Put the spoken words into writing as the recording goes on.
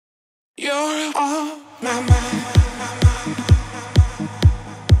You're on my mind.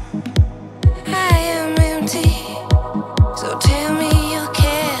 I am empty, so tell me you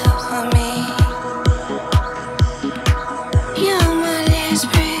care for me. You're my last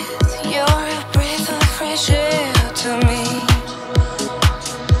breath, you're a breath of fresh air to me.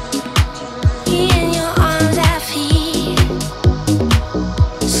 In your arms I feel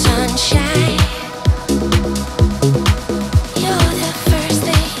sunshine. You're the first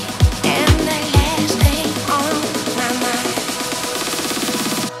thing and the last thing on my mind.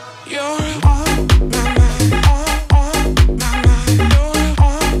 You're on my mind, on my mind. You're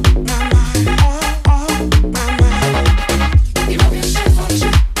on my mind, on my mind. You love yourself, won't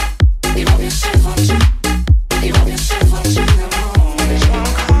you? You love yourself, won't you? You love yourself, won't you? The moment is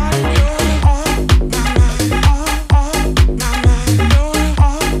one call. You're on my mind, on my mind. You're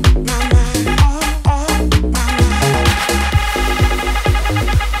on my mind, on my mind.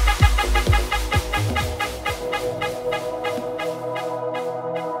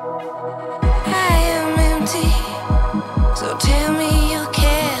 I am empty, so tell me you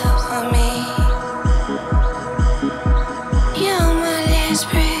care for me. You're my last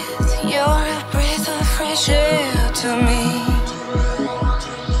breath, you're a breath of fresh air to me.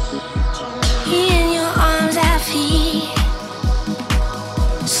 In your arms I feel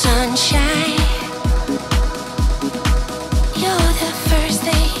sunshine. You're the first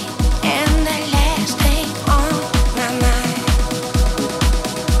thing and the last thing on my mind.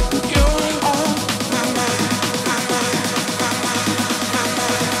 You're on my mind, my mind, my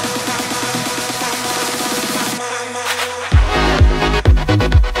mind, my mind, my mind.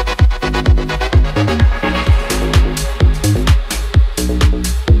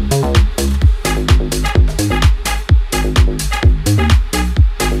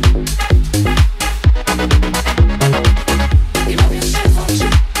 You love yourself, won't you?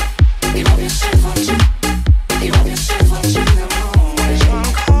 You love yourself, won't you? You love yourself, won't you? The moment is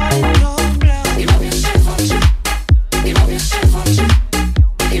one call in your blood. You love yourself, won't you? You love yourself, won't you?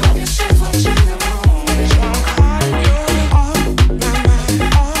 You love yourself, won't you? The moment is one call. You're on my mind, on my mind.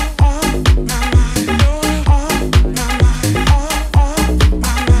 You're on my mind,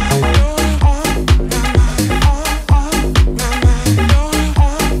 on my mind. You're on my mind, on my mind. You're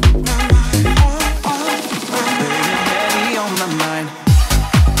on my mind, on my mind. Heavy on my mind.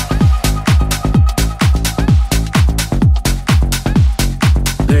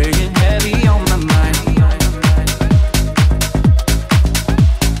 Laying heavy on my mind.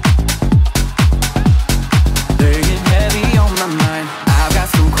 Laying heavy on my mind. I've got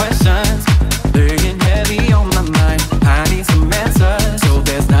some questions. Laying heavy on my mind. I need some answers, so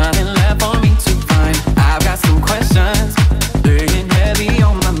there's nothing left for me to find. I've got some questions. Laying heavy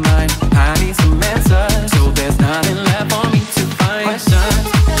on my mind. I need some answers, so there's nothing left for me to find. Questions.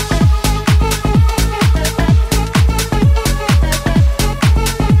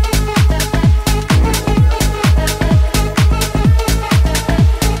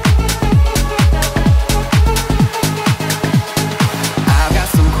 I've got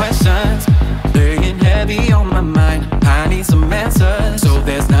some questions laying heavy on my mind. I need some answers, so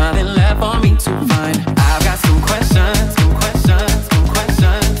there's nothing left for me to find. I've got some questions, some questions, some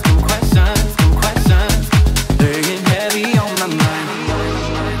questions, some questions, some questions laying heavy on my mind.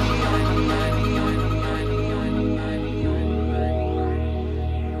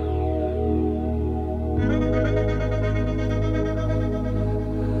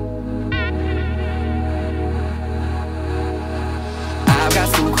 I've got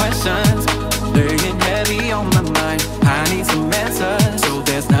some questions laying heavy on my mind. I need some answers, so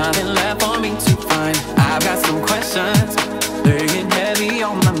there's nothing left for me to find. I've got some questions laying heavy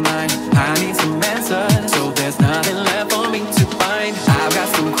on my mind. I need some answers, so there's nothing left for me to find. I've got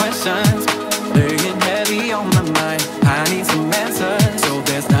some questions laying heavy on my mind. I need some answers, so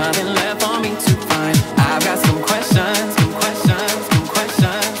there's nothing left for me to find. I've got some questions, some questions, some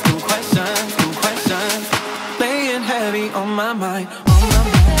questions, some questions, some questions laying heavy on my mind, on my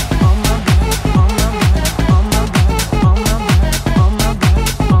mind.